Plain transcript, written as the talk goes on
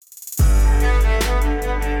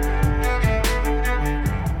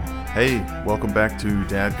Hey, welcome back to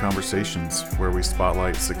Dad Conversations, where we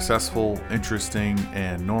spotlight successful, interesting,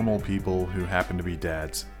 and normal people who happen to be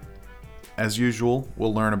dads. As usual,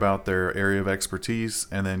 we'll learn about their area of expertise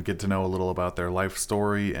and then get to know a little about their life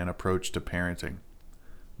story and approach to parenting.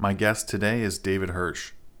 My guest today is David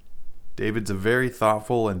Hirsch. David's a very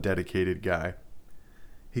thoughtful and dedicated guy.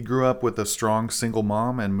 He grew up with a strong single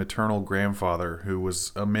mom and maternal grandfather who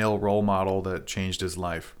was a male role model that changed his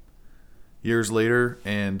life. Years later,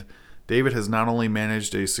 and David has not only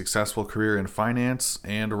managed a successful career in finance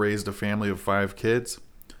and raised a family of 5 kids,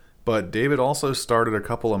 but David also started a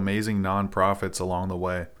couple amazing nonprofits along the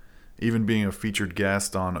way, even being a featured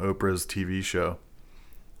guest on Oprah's TV show.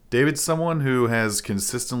 David's someone who has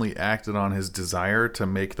consistently acted on his desire to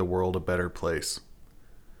make the world a better place.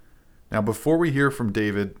 Now, before we hear from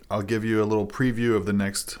David, I'll give you a little preview of the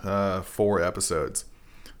next 4 episodes.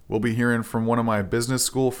 We'll be hearing from one of my business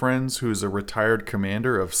school friends who's a retired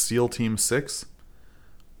commander of SEAL Team 6.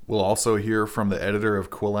 We'll also hear from the editor of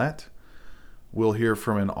Quillette. We'll hear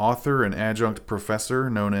from an author and adjunct professor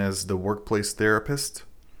known as the Workplace Therapist.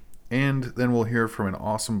 And then we'll hear from an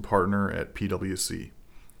awesome partner at PwC.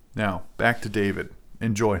 Now, back to David.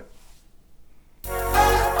 Enjoy.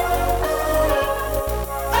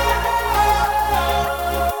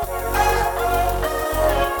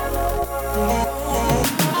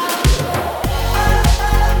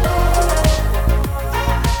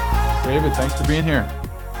 David, thanks for being here.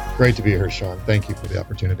 Great to be here, Sean. Thank you for the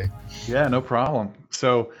opportunity. Yeah, no problem.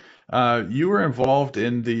 So you were involved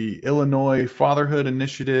in the Illinois Fatherhood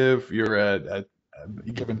Initiative. You're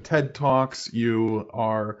giving TED Talks. You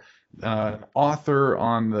are an author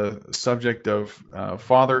on the subject of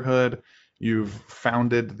fatherhood. You've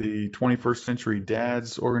founded the 21st Century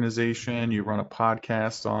Dads organization. You run a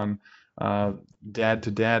podcast on Dad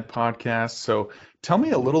to Dad podcast. So tell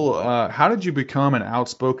me a little, how did you become an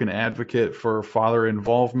outspoken advocate for father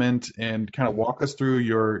involvement, and kind of walk us through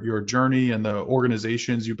your journey and the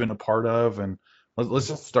organizations you've been a part of, and let's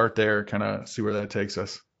just start there, kind of see where that takes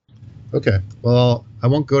us. Okay. Well, I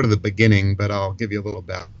won't go to the beginning, but I'll give you a little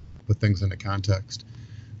back, put things into context.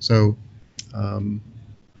 So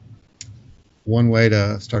one way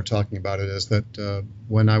to start talking about it is that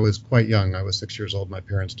when I was quite young, I was 6 years old, my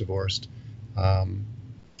parents divorced.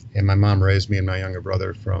 And my mom raised me and my younger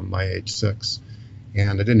brother from my age 6.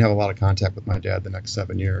 And I didn't have a lot of contact with my dad the next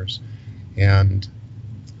 7 years. And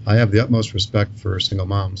I have the utmost respect for single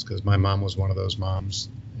moms, because my mom was one of those moms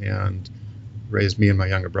and raised me and my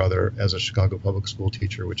younger brother as a Chicago public school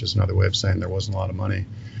teacher, which is another way of saying there wasn't a lot of money.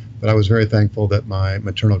 But I was very thankful that my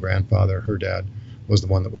maternal grandfather, her dad, was the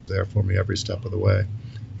one that was there for me every step of the way.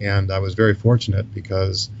 And I was very fortunate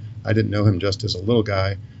because I didn't know him just as a little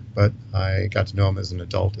guy, but I got to know him as an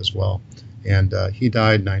adult as well. And he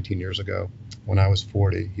died 19 years ago when I was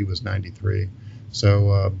 40. He was 93.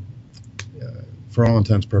 So for all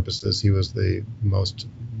intents and purposes, he was the most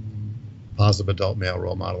positive adult male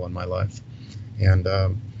role model in my life. And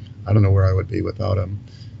I don't know where I would be without him.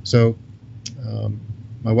 So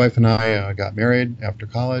my wife and I got married after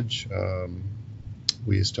college.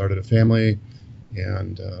 We started a family,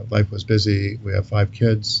 and life was busy. We have 5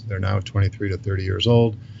 kids. They're now 23 to 30 years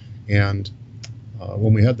old. And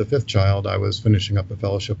when we had the 5th child, I was finishing up a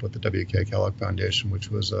fellowship with the W.K. Kellogg Foundation, which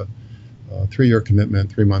was a 3-year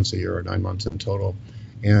commitment, 3 months a year, or 9 months in total.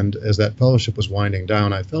 And as that fellowship was winding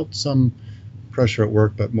down, I felt some pressure at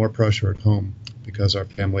work, but more pressure at home, because our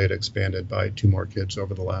family had expanded by 2 more kids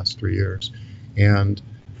over the last 3 years. And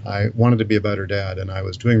I wanted to be a better dad, and I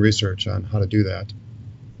was doing research on how to do that,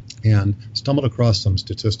 and stumbled across some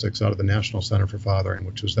statistics out of the National Center for Fathering,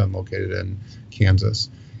 which was then located in Kansas.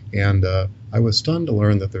 And I was stunned to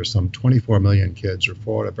learn that there's some 24 million kids, or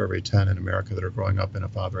 4 out of every 10 in America, that are growing up in a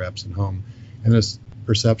father-absent home. And this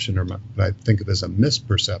perception, or what I think of as a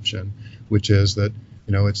misperception, which is that,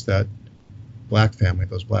 it's that black family,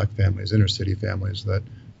 those black families, inner city families, that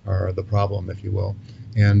are the problem, if you will.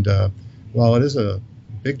 And while it is a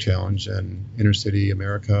big challenge in inner city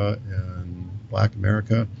America and black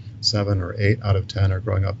America, 7 or 8 out of 10 are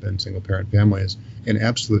growing up in single-parent families. In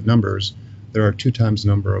absolute numbers, there are 2 times the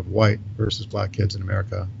number of white versus black kids in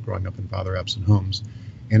America growing up in father-absent homes.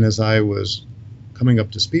 And as I was coming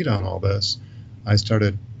up to speed on all this, I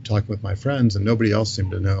started talking with my friends, and nobody else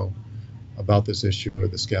seemed to know about this issue or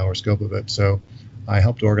the scale or scope of it. So I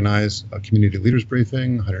helped organize a community leaders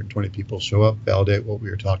briefing. 120 people show up, validate what we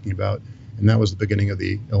were talking about. And that was the beginning of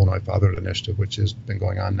the Illinois Fatherhood Initiative, which has been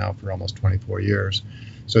going on now for almost 24 years.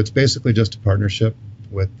 So it's basically just a partnership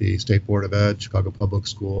with the State Board of Ed, Chicago Public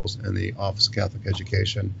Schools, and the Office of Catholic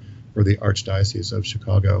Education for the Archdiocese of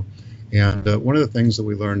Chicago. And one of the things that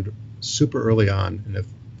we learned super early on, and if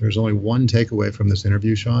there's only one takeaway from this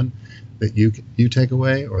interview, Sean, that you take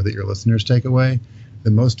away or that your listeners take away,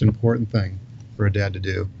 the most important thing for a dad to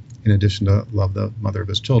do, in addition to love the mother of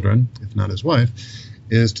his children, if not his wife,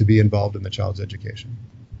 is to be involved in the child's education.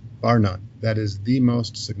 Bar none. That is the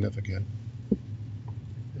most significant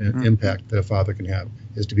impact that a father can have,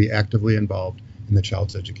 is to be actively involved in the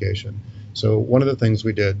child's education. So one of the things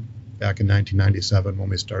we did back in 1997 when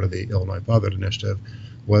we started the Illinois Fatherhood Initiative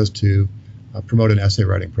was to promote an essay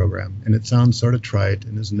writing program. And it sounds sort of trite,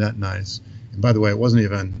 and isn't that nice? And by the way, it wasn't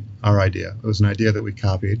even our idea. It was an idea that we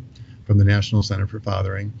copied from the National Center for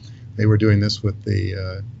Fathering. They were doing this with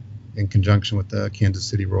in conjunction with the Kansas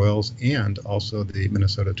City Royals and also the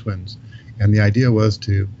Minnesota Twins. And the idea was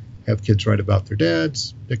to have kids write about their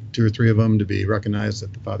dads, pick 2 or 3 of them to be recognized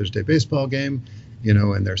at the Father's Day baseball game,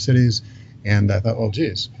 in their cities. And I thought, well,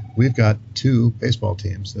 geez, we've got 2 baseball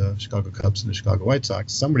teams, the Chicago Cubs and the Chicago White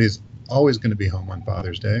Sox. Somebody's always going to be home on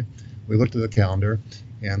Father's Day. We looked at the calendar,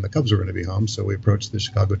 and the Cubs were going to be home, so we approached the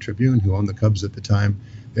Chicago Tribune, who owned the Cubs at the time.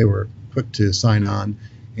 They were quick to sign on,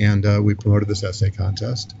 and we promoted this essay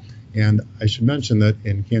contest. And I should mention that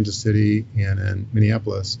in Kansas City and in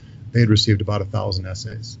Minneapolis, they had received about 1,000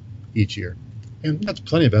 essays each year. And that's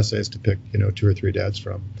plenty of essays to pick, 2 or 3 dads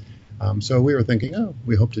from. So we were thinking,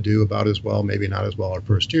 we hope to do about as well, maybe not as well our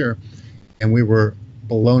first year. And we were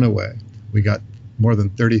blown away. We got more than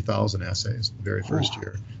 30,000 essays the very first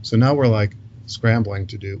year. So now we're like scrambling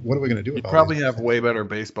to do, what are we going to do You about it? probably have way better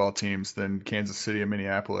baseball teams than Kansas City and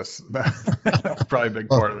Minneapolis. That's probably a big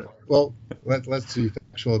part of it. Well, let's be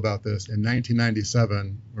factual about this. In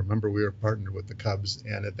 1997, remember, we were partnered with the Cubs,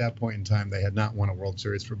 and at that point in time, they had not won a World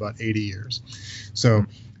Series for about 80 years. So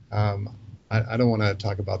I don't want to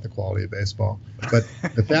talk about the quality of baseball, but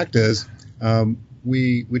the fact is,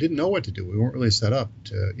 we didn't know what to do. We weren't really set up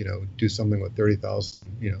to, do something with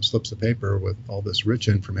 30,000, slips of paper with all this rich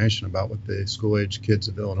information about what the school-age kids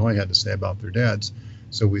of Illinois had to say about their dads.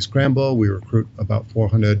 So we scramble, we recruit about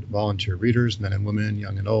 400 volunteer readers, men and women,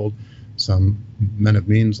 young and old, some men of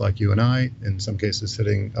means like you and I, in some cases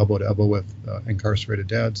sitting elbow to elbow with incarcerated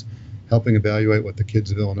dads, helping evaluate what the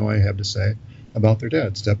kids of Illinois have to say about their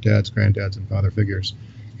dads, stepdads, granddads, and father figures.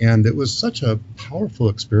 And it was such a powerful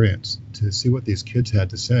experience to see what these kids had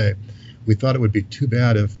to say. We thought it would be too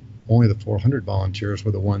bad if only the 400 volunteers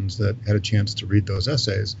were the ones that had a chance to read those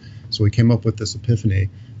essays. So we came up with this epiphany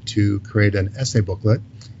to create an essay booklet,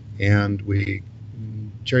 and we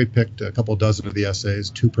cherry-picked a couple dozen of the essays,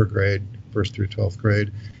 2 per grade, 1st through 12th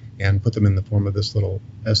grade, and put them in the form of this little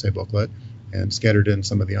essay booklet and scattered in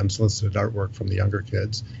some of the unsolicited artwork from the younger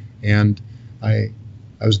kids. And I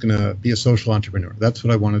was going to be a social entrepreneur. That's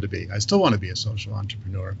what I wanted to be. I still want to be a social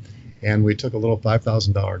entrepreneur. And we took a little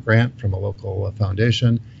 $5,000 grant from a local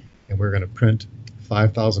foundation, and we're going to print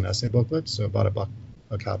 5,000 essay booklets, so about $1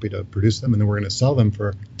 a copy to produce them, and then we're going to sell them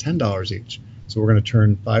for $10 each. So we're going to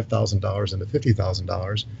turn $5,000 into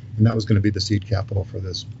 $50,000, and that was going to be the seed capital for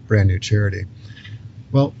this brand new charity.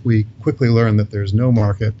 Well, we quickly learned that there's no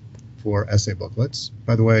market for essay booklets.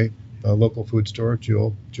 By the way, the local food store,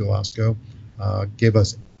 Jewel Osco, gave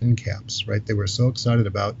us end caps, right? They were so excited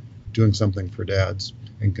about doing something for dads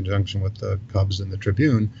in conjunction with the Cubs and the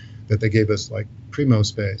Tribune that they gave us like primo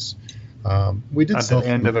space. We did at the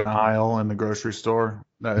end of an aisle in the grocery store.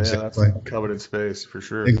 Exactly. Yeah, that's coveted space for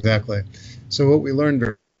sure. Exactly. So what we learned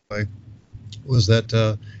very quickly was that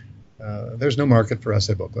there's no market for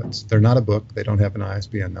essay booklets. They're not a book. They don't have an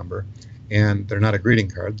ISBN number. And they're not a greeting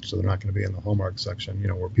card, so they're not going to be in the Hallmark section,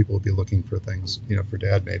 where people will be looking for things, for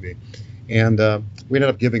dad maybe. And we ended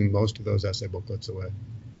up giving most of those essay booklets away.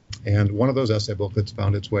 And one of those essay booklets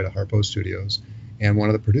found its way to Harpo Studios. And one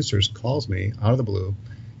of the producers calls me out of the blue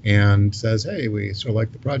and says, hey, we sort of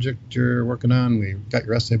like the project you're working on. We got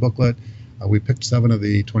your essay booklet. We picked 7 of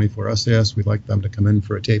the 24 essayists. We'd like them to come in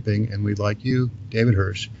for a taping. And we'd like you, David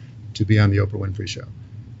Hirsch, to be on the Oprah Winfrey Show.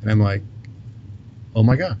 And I'm like, oh,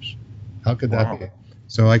 my gosh. How could that be?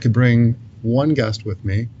 So I could bring one guest with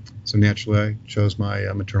me. So naturally, I chose my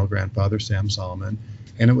maternal grandfather, Sam Solomon.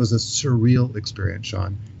 And it was a surreal experience,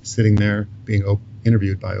 Sean, sitting there being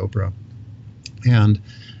interviewed by Oprah. And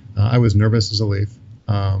I was nervous as a leaf,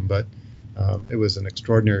 but it was an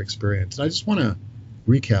extraordinary experience. And I just want to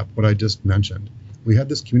recap what I just mentioned. We had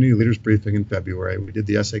this community leaders briefing in February. We did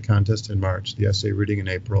the essay contest in March, the essay reading in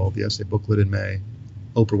April, the essay booklet in May,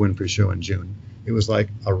 Oprah Winfrey Show in June. It was like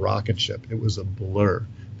a rocket ship. It was a blur.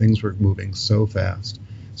 Things were moving so fast.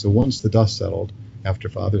 So once the dust settled after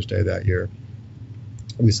Father's Day that year,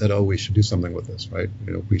 we said, we should do something with this, right?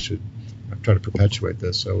 We should try to perpetuate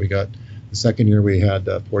this. So we got, the second year we had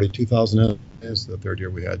 42,000 essays. The third year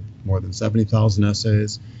we had more than 70,000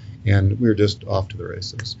 essays. and we were just off to the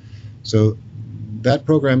races. So that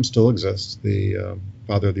program still exists, the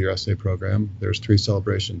Father of the Year essay program. There's 3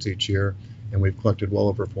 celebrations each year, and we've collected well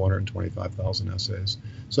over 425,000 essays.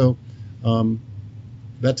 So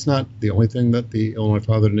that's not the only thing that the Illinois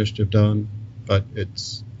Father Initiative done, but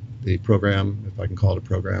it's the program, if I can call it a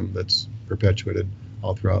program, that's perpetuated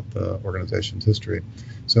all throughout the organization's history.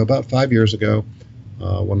 So about 5 years ago,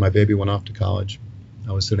 when my baby went off to college,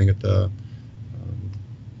 I was sitting at the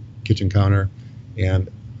kitchen counter, and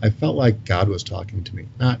I felt like God was talking to me,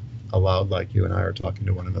 not aloud like you and I are talking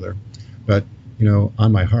to one another, but,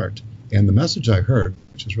 on my heart. And the message I heard,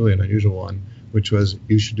 which is really an unusual one, which was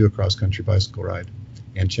you should do a cross-country bicycle ride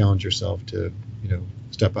and challenge yourself to,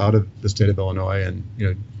 step out of the state of Illinois and,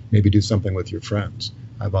 maybe do something with your friends.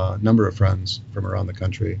 I have a number of friends from around the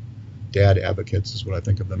country, dad advocates is what I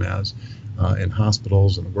think of them as, in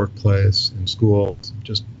hospitals, in the workplace, in schools,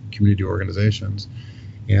 just community organizations.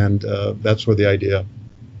 And that's where the idea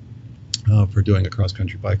for doing a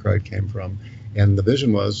cross-country bike ride came from. And the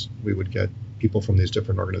vision was we would get people from these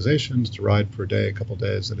different organizations to ride for a day, a couple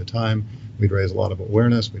days at a time. We'd raise a lot of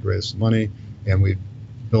awareness, we'd raise some money, and we'd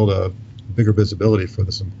build a bigger visibility for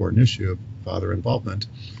this important issue of father involvement.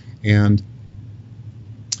 And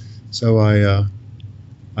so I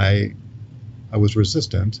was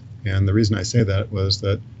resistant, and the reason I say that was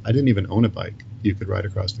that I didn't even own a bike you could ride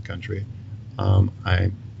across the country. I'm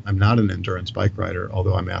not an endurance bike rider,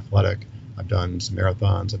 although I'm athletic. I've done some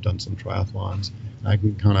marathons, I've done some triathlons. I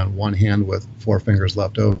can count on one hand with 4 fingers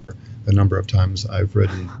left over the number of times I've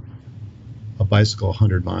ridden a bicycle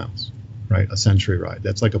 100 miles, right? A century ride.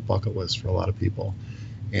 That's like a bucket list for a lot of people.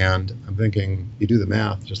 And I'm thinking, you do the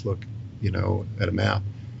math, just look, at a map.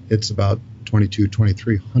 It's about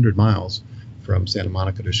 2,300 miles from Santa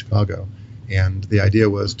Monica to Chicago. And the idea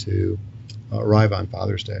was to arrive on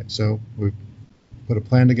Father's Day. So we put a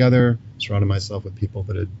plan together, surrounded myself with people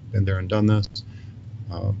that had been there and done this,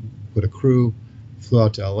 put a crew, flew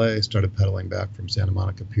out to LA, started pedaling back from Santa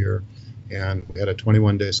Monica Pier, and we had a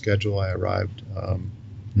 21-day schedule. I arrived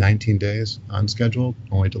 19 days on schedule,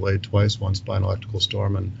 only delayed twice, once by an electrical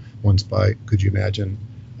storm and once by, could you imagine,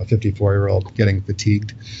 a 54-year-old getting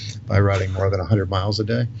fatigued by riding more than 100 miles a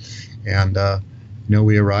day. And,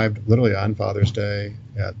 we arrived literally on Father's Day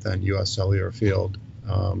at then U.S. Cellular Field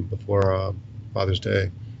before a Father's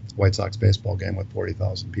Day White Sox baseball game with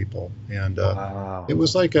 40,000 people. And wow. It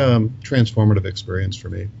was like a transformative experience for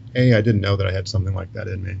me. A, I didn't know that I had something like that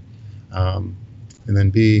in me. And then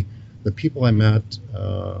B, the people I met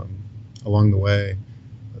along the way,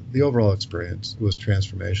 the overall experience was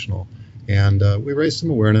transformational. And we raised some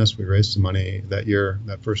awareness, we raised some money that year.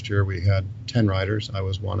 That first year we had 10 riders. I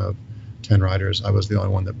was one of 10 riders. I was the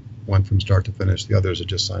only one that went from start to finish. The others had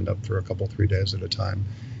just signed up for a couple, 3 days at a time.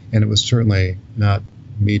 And it was certainly not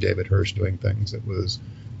me, David Hirsch, doing things. It was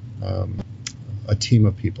a team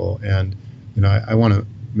of people. And, I want to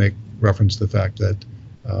make reference to the fact that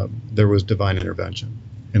there was divine intervention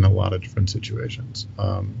in a lot of different situations.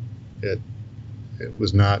 It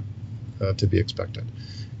was not to be expected.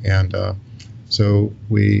 And so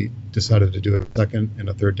we decided to do a second and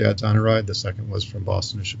a third Dad's Honor Ride. The second was from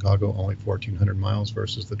Boston to Chicago, only 1,400 miles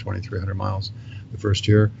versus the 2,300 miles the first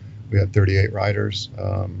year. We had 38 riders,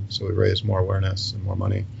 so we raised more awareness and more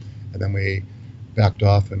money. And then we backed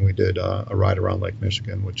off and we did a ride around Lake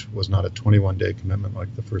Michigan, which was not a 21-day commitment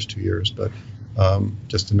like the first 2 years, but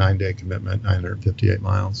just a 9-day commitment, 958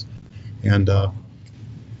 miles. And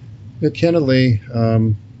candidly,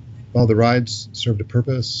 while the rides served a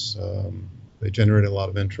purpose, they generated a lot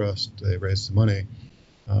of interest, they raised some money,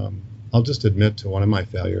 I'll just admit to one of my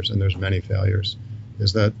failures, and there's many failures,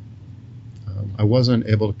 is that I wasn't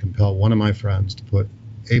able to compel one of my friends to put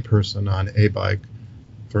a person on a bike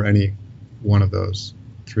for any one of those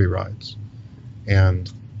 3 rides.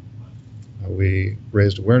 And we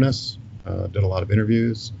raised awareness, did a lot of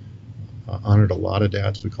interviews, honored a lot of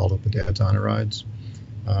dads. We called it the Dad's Honor Rides.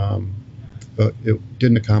 But it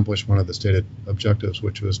didn't accomplish one of the stated objectives,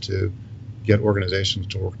 which was to get organizations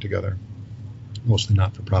to work together, mostly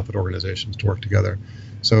not-for-profit organizations to work together.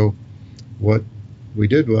 So what we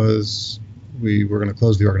did was we were going to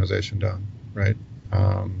close the organization down, right?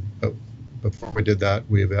 But before we did that,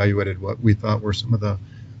 we evaluated what we thought were some of the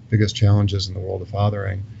biggest challenges in the world of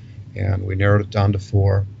fathering, and we narrowed it down to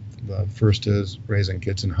 4. The first is raising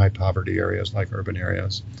kids in high-poverty areas like urban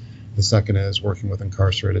areas. The second is working with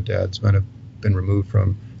incarcerated dads who have been removed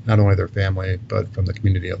from not only their family, but from the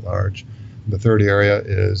community at large. The third area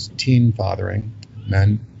is teen fathering,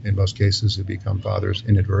 men in most cases who become fathers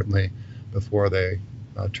inadvertently before they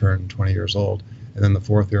turn 20 years old. And then the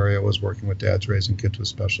fourth area was working with dads raising kids with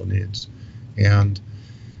special needs. And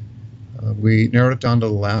We narrowed it down to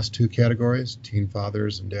the last two categories, teen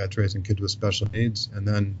fathers and dads raising kids with special needs. And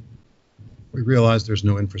then we realized there's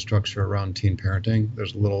no infrastructure around teen parenting.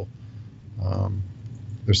 There's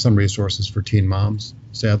some resources for teen moms.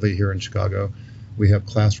 Sadly, here in Chicago, we have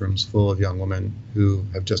classrooms full of young women who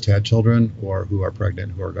have just had children or who are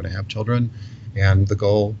pregnant who are going to have children. And the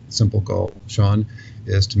goal, simple goal, Sean,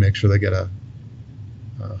 is to make sure they get a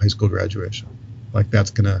high school graduation. Like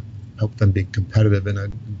that's going to help them be competitive in a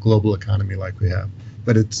global economy like we have.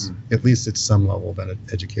 But it's at least it's some level of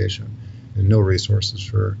education, and no resources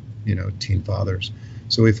for teen fathers.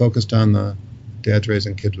 So we focused on the dads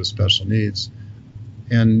raising kids with special needs.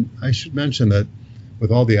 And I should mention that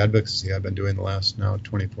with all the advocacy I've been doing the last now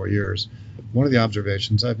 24 years, one of the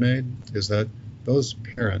observations I've made is that those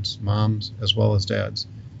parents, moms as well as dads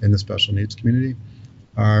in the special needs community,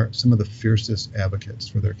 are some of the fiercest advocates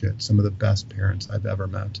for their kids, some of the best parents I've ever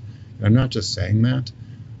met. And I'm not just saying that,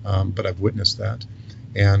 but I've witnessed that.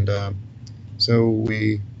 And so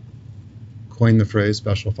we coined the phrase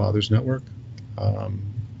Special Fathers Network.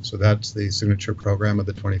 So that's the signature program of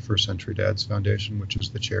the 21st Century Dads Foundation, which is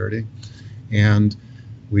the charity. And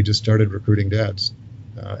we just started recruiting dads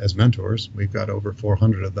as mentors. We've got over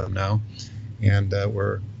 400 of them now. And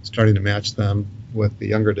we're starting to match them with the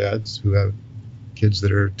younger dads who have kids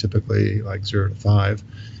that are typically like 0 to 5.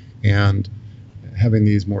 And having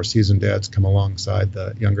these more seasoned dads come alongside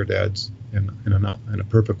the younger dads in a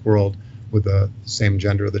perfect world with the same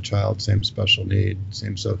gender of the child, same special need,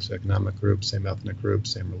 same socioeconomic group, same ethnic group,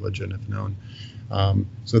 same religion if known,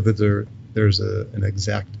 so that there's an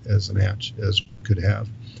exact as a match as could have.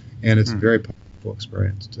 And it's a very powerful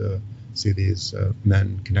experience to see these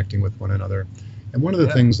men connecting with one another. And one of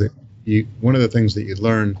the things that you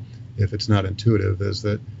learn, if it's not intuitive, is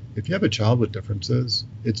that if you have a child with differences,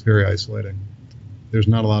 it's very isolating. There's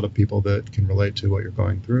not a lot of people that can relate to what you're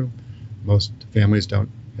going through. Most families don't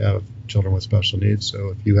have children with special needs.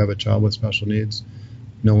 So if you have a child with special needs,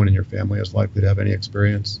 no one in your family is likely to have any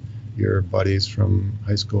experience. Your buddies from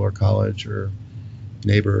high school or college or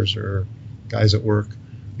neighbors or guys at work,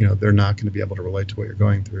 they're not going to be able to relate to what you're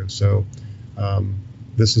going through. So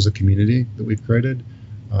this is a community that we've created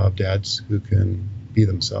of dads who can be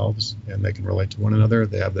themselves and they can relate to one another.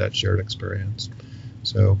 They have that shared experience.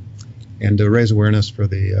 So, and to raise awareness for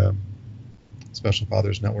the Special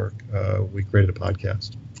Fathers Network, we created a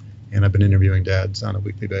podcast. And I've been interviewing dads on a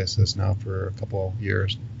weekly basis now for a couple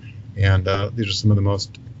years. And these are some of the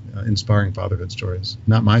most inspiring fatherhood stories.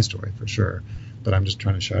 Not my story, for sure, but I'm just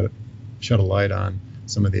trying to shed a light on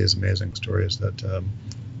some of these amazing stories that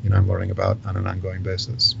I'm learning about on an ongoing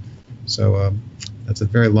basis. So that's a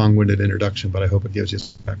very long-winded introduction, but I hope it gives you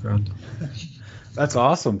some background. That's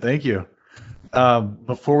awesome. Thank you.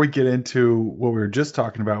 Before we get into what we were just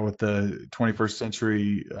talking about with the 21st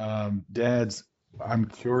century dads, I'm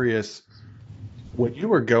curious, when you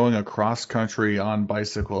were going across country on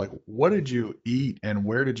bicycle, like what did you eat and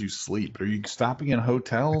where did you sleep? Are you stopping in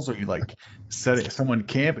hotels? Are you like setting someone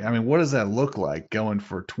camping? I mean, what does that look like going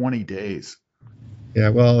for 20 days? Yeah,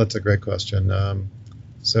 well, that's a great question.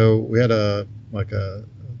 So we had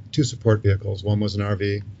two support vehicles. One was an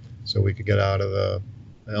RV, so we could get out of the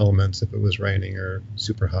elements if it was raining or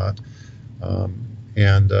super hot.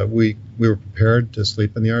 And we were prepared to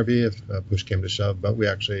sleep in the RV if push came to shove, but we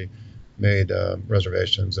actually made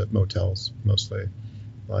reservations at motels, mostly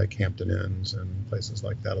like Hampton Inns and places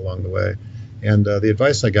like that along the way. And the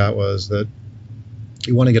advice I got was that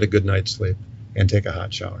you want to get a good night's sleep and take a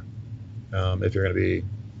hot shower if you're going to be,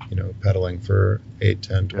 pedaling for 8,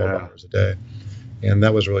 10, 12 hours a day. And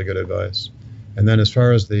that was really good advice. And then as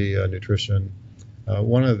far as the nutrition,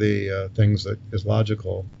 one of the things that is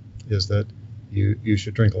logical is that you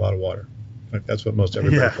should drink a lot of water. Like that's what most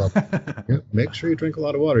everybody thought. Make sure you drink a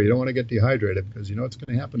lot of water. You don't want to get dehydrated because you know what's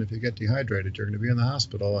going to happen if you get dehydrated. You're going to be in the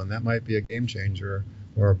hospital, and that might be a game changer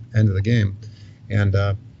or end of the game. And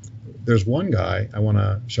there's one guy I want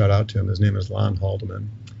to shout out to him. His name is Lon Haldeman,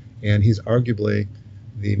 and he's arguably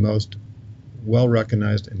the most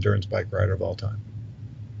well-recognized endurance bike rider of all time.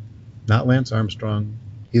 Not Lance Armstrong.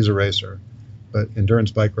 He's a racer, but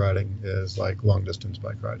endurance bike riding is like long-distance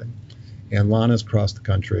bike riding. And Lon has crossed the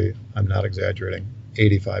country, I'm not exaggerating,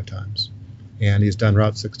 85 times. And he's done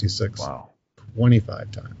Route 66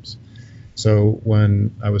 25 times. So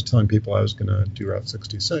when I was telling people I was going to do Route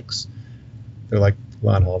 66, they're like,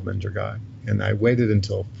 Lon Haldeman's your guy. And I waited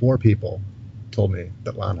until 4 people told me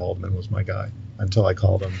that Lon Haldeman was my guy until I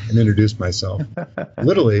called him and introduced myself.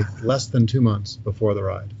 Literally less than 2 months before the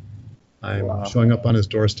ride. I'm showing up on his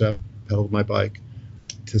doorstep, pedaled my bike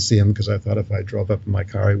to see him because I thought if I drove up in my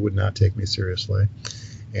car, he would not take me seriously.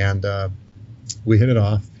 And we hit it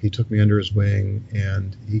off. He took me under his wing,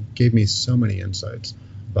 and he gave me so many insights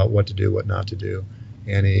about what to do, what not to do,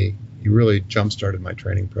 and he really jump-started my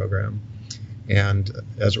training program. And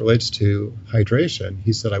as it relates to hydration,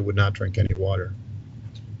 he said I would not drink any water.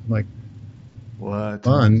 I'm like, what?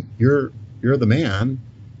 Son, you're the man,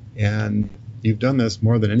 and you've done this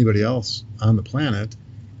more than anybody else on the planet,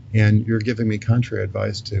 and you're giving me contrary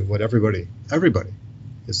advice to what everybody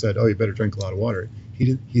has said. Oh, you better drink a lot of water.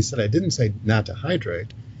 He said I didn't say not to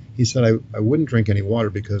hydrate. He said I wouldn't drink any water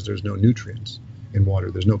because there's no nutrients in water.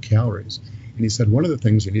 There's no calories. And he said one of the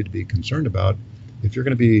things you need to be concerned about if you're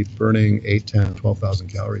going to be burning 8, 10, 12,000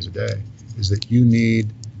 calories a day is that you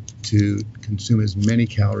need to consume as many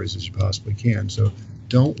calories as you possibly can. So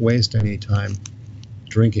don't waste any time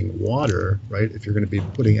drinking water, right? If you're going to be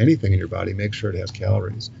putting anything in your body, make sure it has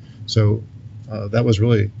calories. So that was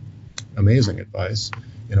really amazing advice.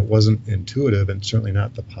 And it wasn't intuitive and certainly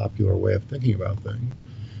not the popular way of thinking about things.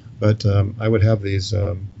 But I would have these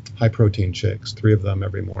high protein shakes, 3 of them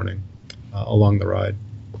every morning along the ride,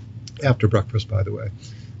 after breakfast, by the way.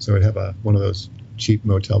 So I'd have one of those cheap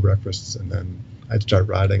motel breakfasts, and then I'd start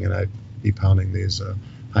riding and I'd be pounding these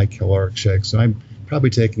high caloric shakes. So I'm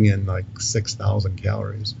probably taking in like 6,000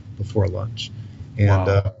 calories before lunch. And,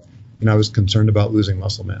 Wow. I was concerned about losing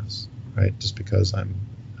muscle mass, right? Just because I'm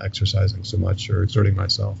exercising so much or exerting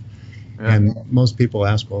myself. Yeah. And most people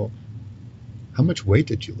ask, well, how much weight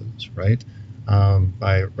did you lose, right?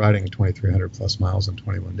 By riding 2,300 plus miles in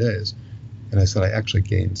 21 days. And I said, I actually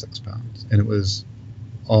gained 6 pounds, and it was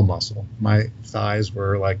all muscle. My thighs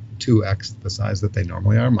were like 2x the size that they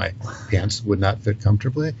normally are. My pants would not fit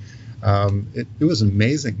comfortably. It was an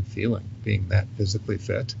amazing feeling being that physically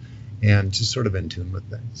fit and just sort of in tune with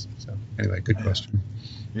things. So anyway, good question.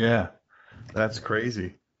 Yeah, that's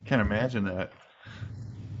crazy. Can't imagine that.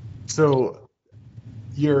 So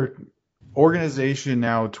your organization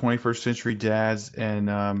now, 21st Century Dads, and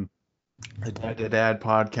the Dad to Dad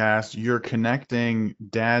podcast, you're connecting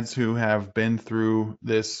dads who have been through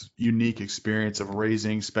this unique experience of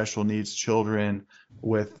raising special needs children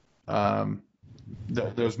with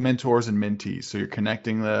those mentors and mentees. So you're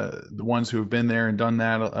connecting the ones who have been there and done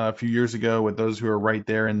that a few years ago with those who are right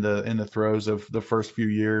there in the throes of the first few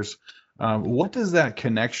years. What does that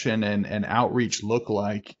connection and outreach look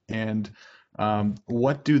like? And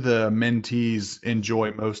what do the mentees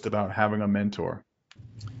enjoy most about having a mentor?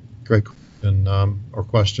 Great question, or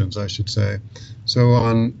questions, I should say. So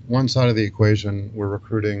on one side of the equation, we're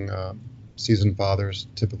recruiting seasoned fathers,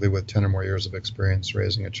 typically with 10 or more years of experience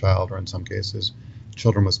raising a child, or in some cases,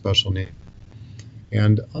 children with special needs.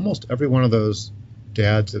 And almost every one of those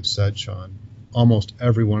dads have said, Sean, almost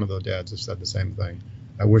every one of those dads have said the same thing.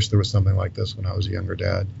 I wish there was something like this when I was a younger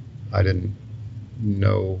dad. I didn't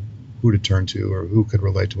know who to turn to or who could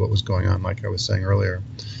relate to what was going on, like I was saying earlier.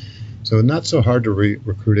 So not so hard to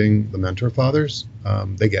recruiting the mentor fathers.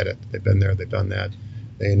 They get it. They've been there. They've done that.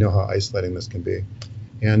 They know how isolating this can be.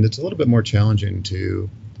 And it's a little bit more challenging to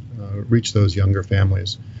reach those younger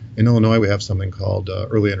families. In Illinois, we have something called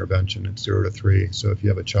early intervention. It's 0 to 3. So if you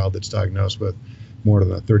have a child that's diagnosed with more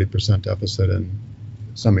than a 30% deficit in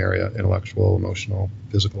some area, intellectual, emotional,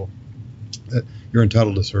 physical, you're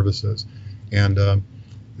entitled to services. And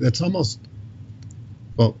that's almost,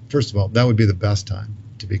 well, first of all, that would be the best time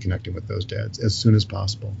to be connecting with those dads as soon as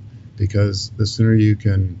possible, because the sooner you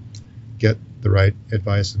can get the right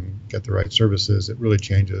advice and get the right services, it really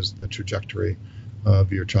changes the trajectory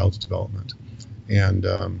of your child's development. And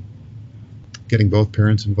getting both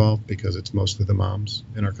parents involved, because it's mostly the moms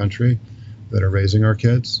in our country that are raising our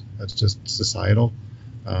kids. That's just societal.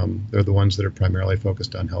 They're the ones that are primarily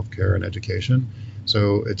focused on healthcare and education.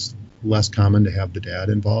 So it's less common to have the dad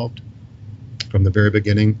involved from the very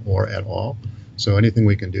beginning or at all. So anything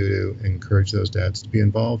we can do to encourage those dads to be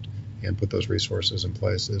involved and put those resources in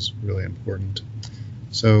place is really important.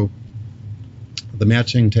 So the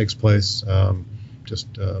matching takes place just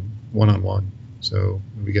one-on-one. So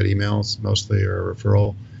we get emails mostly, or a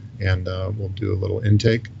referral, and we'll do a little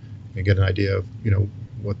intake and get an idea of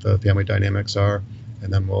what the family dynamics are,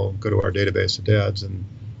 and then we'll go to our database of dads and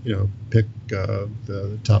pick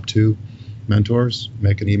the top 2 mentors,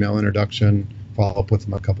 make an email introduction, follow up with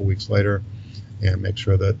them a couple weeks later, and make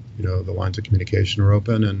sure that the lines of communication are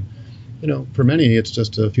open. And for many, it's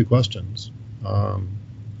just a few questions,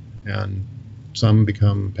 and some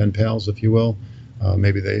become pen pals, if you will.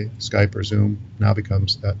 Maybe they Skype or Zoom. Now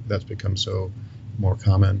that's become so more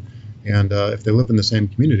common. And if they live in the same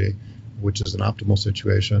community, which is an optimal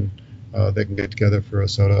situation, they can get together for a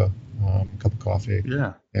soda, a cup of coffee,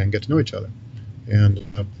 and get to know each other.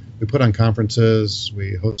 And we put on conferences,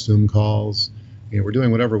 we host Zoom calls. We're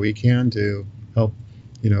doing whatever we can to help,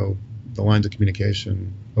 the lines of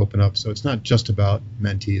communication open up. So it's not just about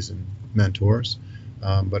mentees and mentors,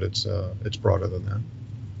 but it's broader than that.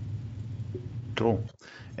 Cool.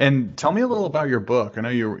 And tell me a little about your book. I know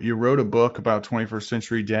you wrote a book about 21st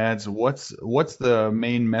century dads. What's the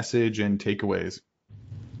main message and takeaways?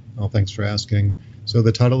 Well, thanks for asking. So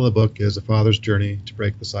the title of the book is A Father's Journey to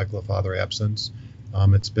Break the Cycle of Father Absence.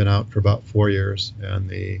 It's been out for about 4 years, and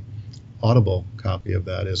the Audible copy of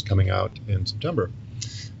that is coming out in September.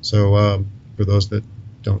 So for those that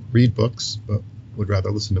don't read books but would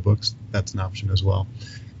rather listen to books, that's an option as well.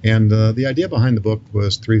 And the idea behind the book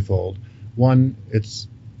was threefold. One, it's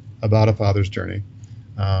about a father's journey.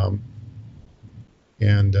 And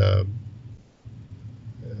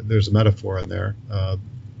there's a metaphor in there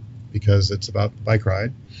because it's about the bike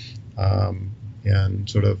ride and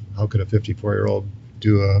sort of how could a 54-year-old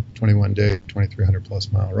do a 21-day, 2,300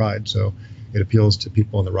 plus mile ride. So it appeals to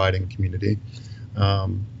people in the riding community.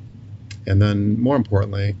 And then more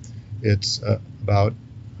importantly, it's about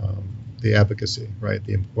the advocacy, right?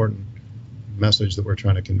 The important message that we're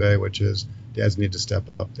trying to convey, which is dads need to step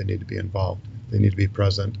up. They need to be involved. They need to be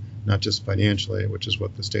present, not just financially, which is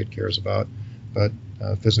what the state cares about, but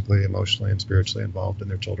physically, emotionally, and spiritually involved in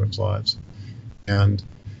their children's lives. And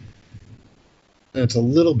it's a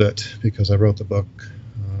little bit because I wrote the book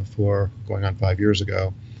for going on 5 years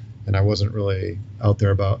ago, and I wasn't really out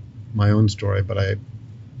there about my own story, but I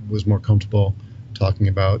was more comfortable talking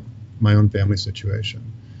about my own family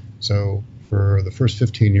situation. So for the first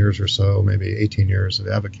 15 years or so, maybe 18 years of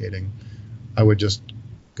advocating, I would just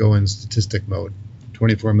go in statistic mode.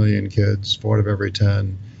 24 million kids, 4 out of every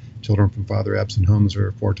 10 children from father-absent homes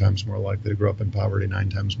are 4 times more likely to grow up in poverty, 9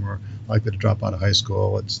 times more likely to drop out of high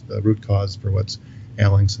school. It's the root cause for what's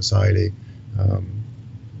ailing society,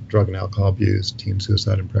 drug and alcohol abuse, teen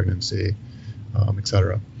suicide and pregnancy, et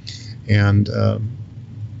cetera. And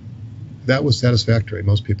that was satisfactory.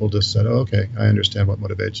 Most people just said, oh, okay, I understand what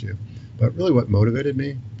motivates you. But really what motivated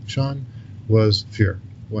me, Sean, was fear.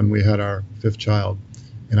 When we had our 5th child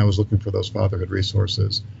and I was looking for those fatherhood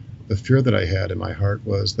resources, the fear that I had in my heart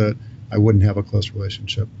was that I wouldn't have a close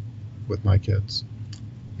relationship with my kids.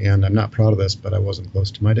 And I'm not proud of this, but I wasn't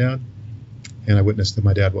close to my dad. And I witnessed that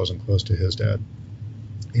my dad wasn't close to his dad.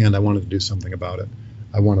 And I wanted to do something about it.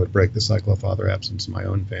 I wanted to break the cycle of father absence in my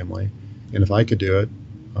own family. And if I could do it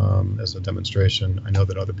as a demonstration, I know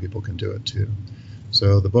that other people can do it too.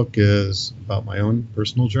 So the book is about my own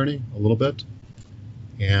personal journey a little bit,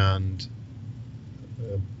 and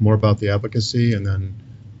more about the advocacy, and then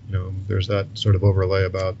there's that sort of overlay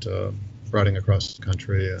about riding across the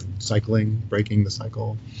country and cycling, breaking the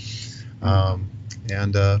cycle.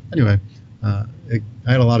 Anyway, I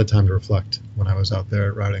had a lot of time to reflect when I was out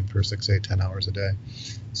there riding for 6, 8, 10 hours a day.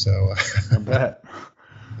 So I bet.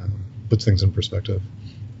 Puts things in perspective.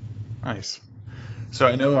 Nice. So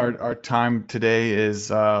I know our time today is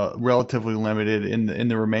relatively limited. In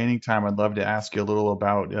the remaining time, I'd love to ask you a little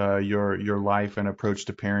about your life and approach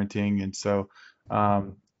to parenting. And so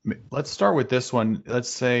let's start with this one. Let's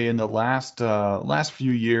say in the last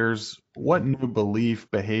few years, what new belief,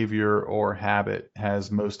 behavior, or habit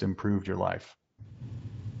has most improved your life?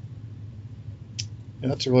 Yeah,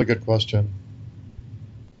 that's a really good question.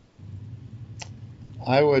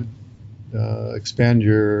 I would expand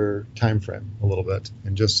your time frame a little bit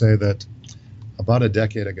and just say that about a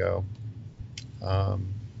decade ago, a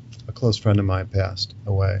close friend of mine passed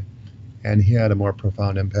away, and he had a more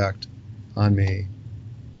profound impact on me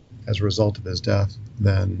as a result of his death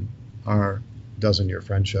than our dozen-year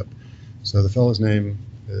friendship. So the fellow's name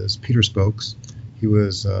is Peter Spokes. He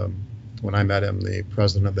was, when I met him, the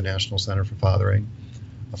president of the National Center for Fathering,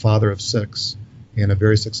 a father of 6, and a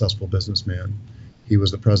very successful businessman. He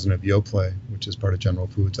was the president of Yoplait, which is part of General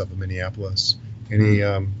Foods up in Minneapolis. And he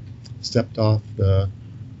stepped off the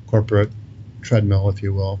corporate treadmill, if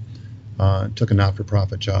you will, took a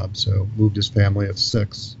not-for-profit job. So moved his family of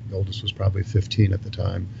 6, the oldest was probably 15 at the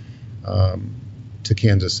time, to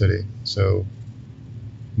Kansas City. So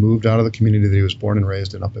moved out of the community that he was born and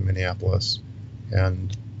raised in up in Minneapolis,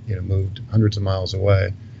 and moved hundreds of miles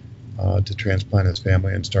away to transplant his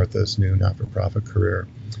family and start this new not-for-profit career.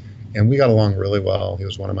 And we got along really well. He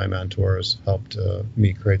was one of my mentors, helped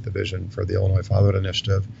me create the vision for the Illinois Fatherhood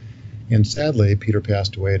Initiative. And sadly, Peter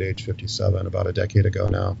passed away at age 57, about a decade ago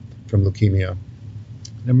now, from leukemia.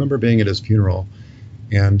 I remember being at his funeral,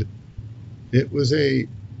 and it was a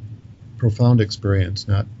profound experience,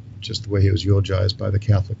 not just the way he was eulogized by the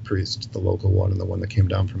Catholic priest, the local one and the one that came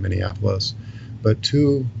down from Minneapolis, but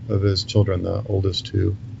 2 of his children, the oldest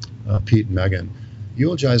 2, Pete and Megan,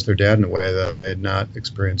 eulogized their dad in a way that I had not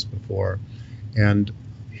experienced before. And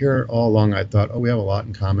here all along I thought, oh, we have a lot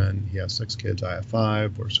in common. He has 6 kids, I have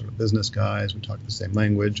 5. We're sort of business guys. We talk the same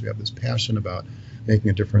language. We have this passion about making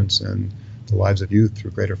a difference in the lives of youth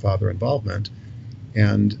through greater father involvement.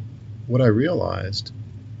 And what I realized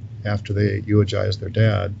after they eulogized their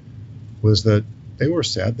dad was that they were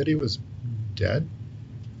sad that he was dead,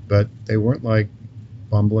 but they weren't like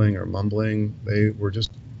bumbling or mumbling. They were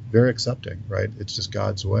just very accepting, right? It's just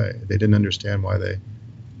God's way. They didn't understand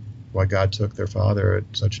why God took their father at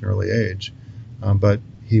such an early age, but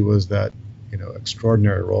he was that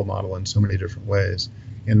extraordinary role model in so many different ways.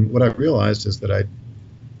 And what I realized is that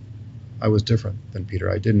I was different than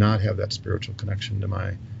Peter. I did not have that spiritual connection to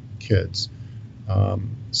my kids.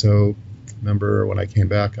 So remember when I came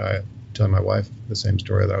back, I told my wife the same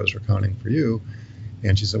story that I was recounting for you,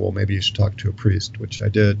 and she said, well, maybe you should talk to a priest, which I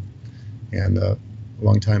did. And a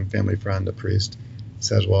longtime family friend, a priest,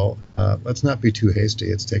 says, well, let's not be too hasty.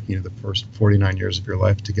 It's taking you the first 49 years of your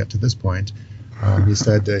life to get to this point. He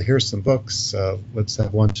said, here's some books. Let's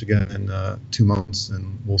have lunch again in 2 months,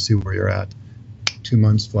 and we'll see where you're at. 2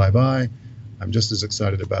 months fly by. I'm just as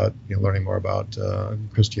excited about learning more about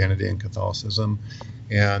Christianity and Catholicism.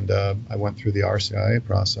 And I went through the RCIA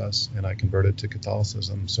process, and I converted to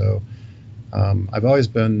Catholicism. So I've always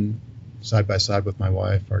been side by side with my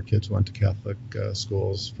wife. Our kids went to Catholic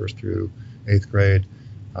schools, 1st through 8th grade.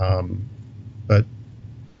 But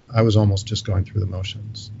I was almost just going through the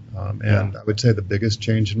motions. And I would say the biggest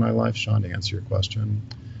change in my life, Sean, to answer your question,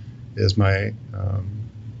 is my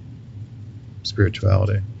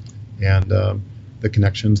spirituality and the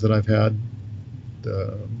connections that I've had,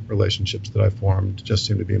 the relationships that I've formed just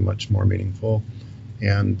seem to be much more meaningful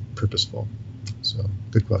and purposeful. So,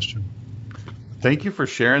 good question. Thank you for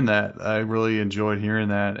sharing that. I really enjoyed hearing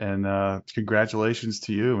that, and congratulations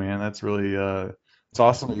to you, man. That's really it's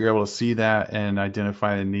awesome that you're able to see that and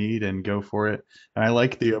identify the need and go for it. And I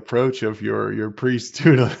like the approach of your priest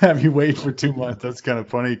too, to have you wait for 2 months. That's kind of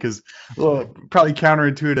funny because, well, probably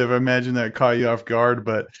counterintuitive. I imagine that caught you off guard,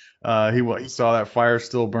 but he saw that fire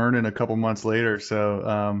still burning a couple months later.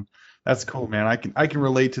 So that's cool, man. I can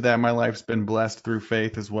relate to that. My life's been blessed through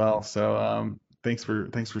faith as well. So thanks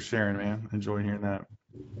for sharing, man. Enjoy hearing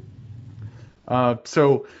that.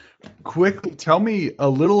 So quickly, tell me a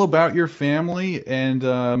little about your family, and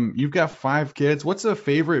you've got 5 kids. What's a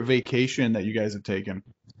favorite vacation that you guys have taken?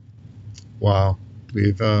 Wow,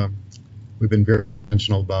 we've been very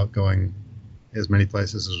intentional about going as many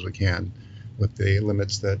places as we can, with the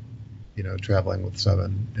limits that traveling with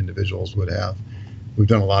 7 individuals would have. We've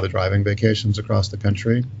done a lot of driving vacations across the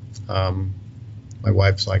country. My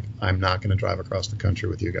wife's like, I'm not going to drive across the country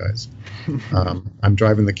with you guys. I'm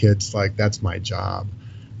driving the kids like that's my job,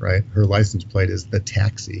 right? Her license plate is the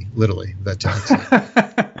taxi, literally the taxi.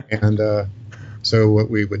 And so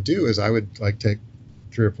what we would do is I would take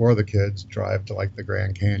 3 or 4 of the kids, drive to the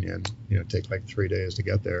Grand Canyon, take 3 days to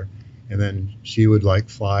get there. And then she would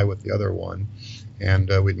fly with the other one,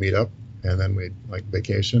 and we'd meet up, and then we'd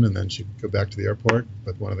vacation, and then she'd go back to the airport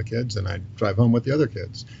with one of the kids, and I'd drive home with the other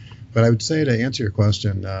kids. But I would say, to answer your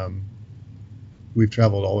question, we've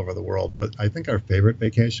traveled all over the world, but I think our favorite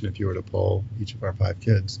vacation, if you were to poll each of our 5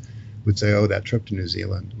 kids, would say, oh, that trip to New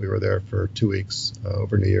Zealand. We were there for 2 weeks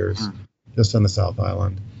over New Year's, just on the South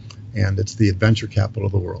Island. And it's the adventure capital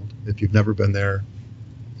of the world. If you've never been there,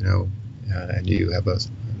 and you have an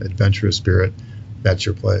adventurous spirit, that's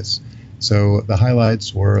your place. So the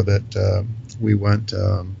highlights were that we went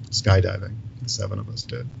skydiving. The 7 of us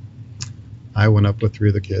did. I went up with 3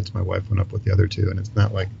 of the kids. My wife went up with the other 2, and it's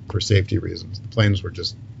not for safety reasons. The planes were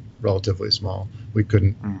just relatively small. We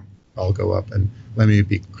couldn't all go up. And let me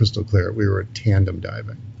be crystal clear: we were tandem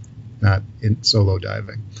diving, not in solo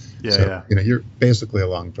diving. So you're basically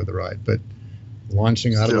along for the ride. But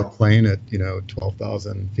launching out of a plane at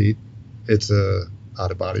 12,000 feet, it's a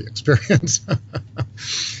out of body experience.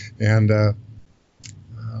 And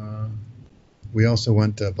we also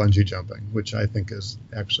went bungee jumping, which I think is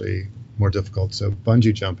actually more difficult. So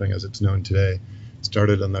bungee jumping, as it's known today,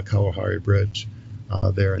 started on the Kalahari Bridge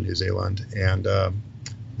there in New Zealand, and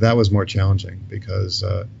that was more challenging because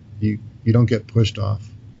you don't get pushed off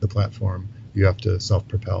the platform. You have to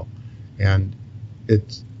self-propel, and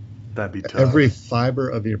that'd be tough. Every fiber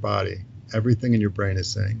of your body, everything in your brain is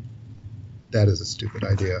saying that is a stupid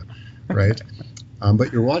idea, right?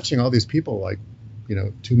 But you're watching all these people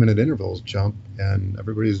 2-minute intervals jump, and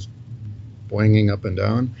everybody's boinging up and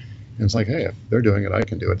down. And it's hey, if they're doing it, I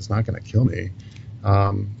can do it. It's not going to kill me.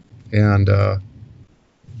 And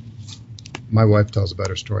my wife tells a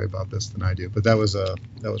better story about this than I do. But that was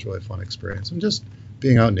really a fun experience. And just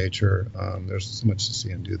being out in nature, there's so much to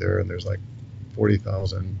see and do there. And there's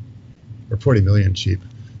 40,000 or 40 million sheep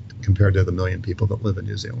compared to the 1 million people that live in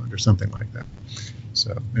New Zealand or something like that.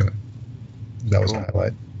 So anyway, that was a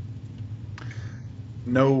highlight.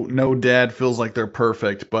 No dad feels like they're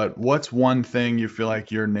perfect, but what's one thing you feel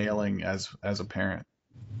like you're nailing as a parent?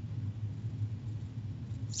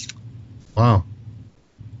 Wow.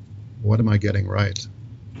 What am I getting right?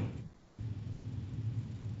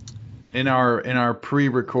 In our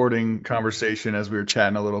pre-recording conversation, as we were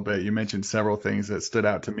chatting a little bit, you mentioned several things that stood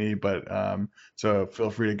out to me, but so feel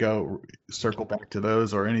free to circle back to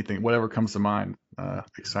those or anything, whatever comes to mind.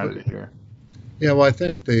 Excited to hear. Yeah, well, I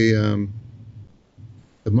think the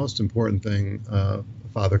most important thing a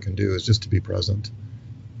father can do is just to be present.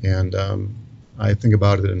 And I think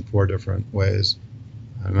about it in 4 different ways.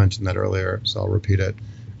 I mentioned that earlier, so I'll repeat it.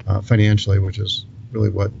 Financially, which is really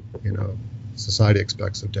what society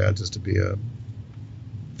expects of dads, is to be a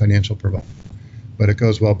financial provider. But it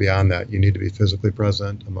goes well beyond that. You need to be physically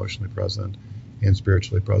present, emotionally present, and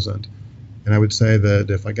spiritually present. And I would say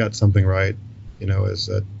that if I got something right, is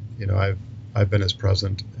that I've been as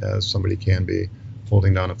present as somebody can be,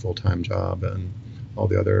 holding down a full-time job and all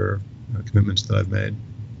the other commitments that I've made.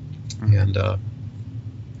 And yeah.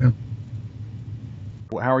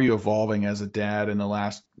 How are you evolving as a dad in the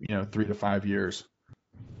last 3 to 5 years?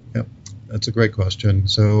 Yep, that's a great question.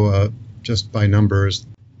 So just by numbers,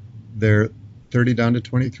 they're 30 down to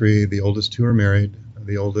 23. The oldest 2 are married.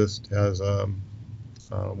 The oldest has a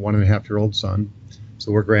 1.5-year-old son.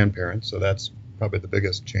 So we're grandparents. So that's probably the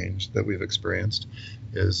biggest change that we've experienced,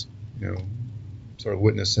 is sort of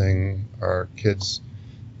witnessing our kids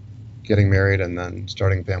getting married and then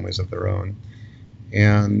starting families of their own.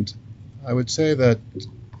 And I would say that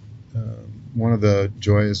one of the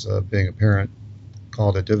joys of being a parent,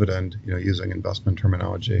 called a dividend, using investment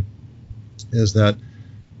terminology, is that,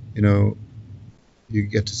 you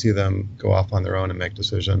get to see them go off on their own and make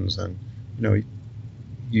decisions. And,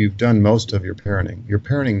 you've done most of your parenting. Your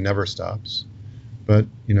parenting never stops. But,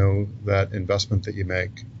 that investment that you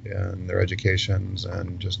make in their educations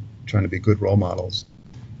and just trying to be good role models,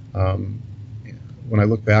 when I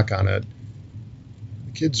look back on it,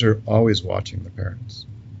 the kids are always watching the parents.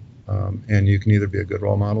 And you can either be a good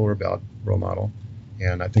role model or a bad role model.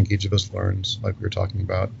 And I think each of us learns, like we were talking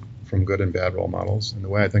about, from good and bad role models. And the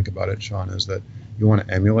way I think about it, Sean, is that you want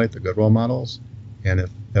to emulate the good role models. And if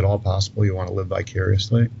at all possible, you want to live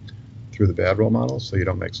vicariously through the bad role models so you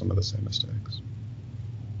don't make some of the same mistakes.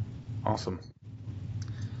 Awesome.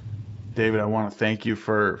 David, I want to thank you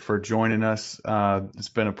for joining us. It's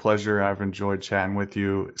been a pleasure. I've enjoyed chatting with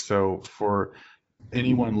you. So for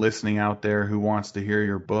anyone listening out there who wants to hear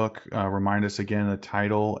your book, remind us again the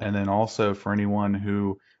title, and then also for anyone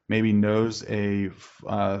who maybe knows a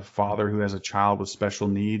father who has a child with special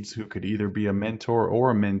needs who could either be a mentor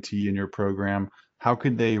or a mentee in your program, how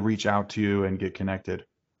could they reach out to you and get connected?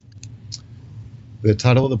 The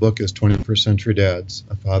title of the book is 21st Century Dads,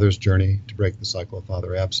 A Father's Journey to Break the Cycle of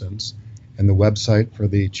Father Absence. And the website for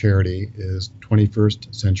the charity is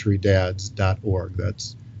 21stcenturydads.org.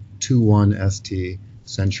 That's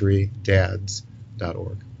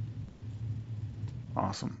 21stcenturydads.org.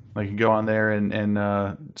 Awesome. They can go on there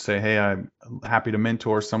and say, hey, I'm happy to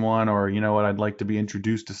mentor someone, or you know what, I'd like to be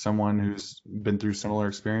introduced to someone who's been through similar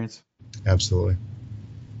experience. Absolutely.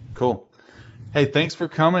 Cool. Hey, thanks for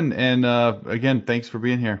coming. And again, thanks for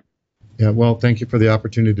being here. Yeah, well, thank you for the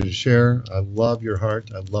opportunity to share. I love your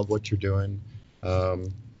heart. I love what you're doing.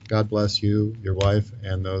 God bless you, your wife,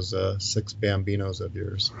 and those 6 bambinos of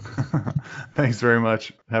yours. Thanks very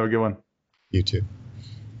much. Have a good one. You too.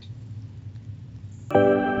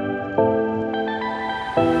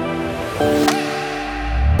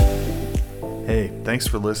 Hey, thanks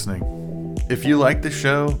for listening. If you like the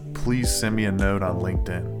show, please send me a note on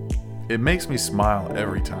LinkedIn. It makes me smile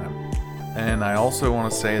every time. And I also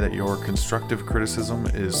want to say that your constructive criticism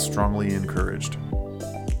is strongly encouraged.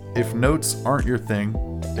 If notes aren't your thing,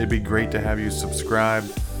 it'd be great to have you subscribe,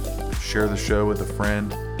 share the show with a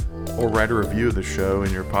friend, or write a review of the show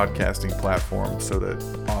in your podcasting platform so that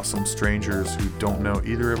awesome strangers who don't know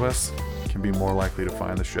either of us can be more likely to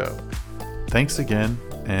find the show. Thanks again,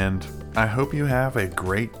 and I hope you have a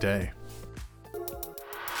great day.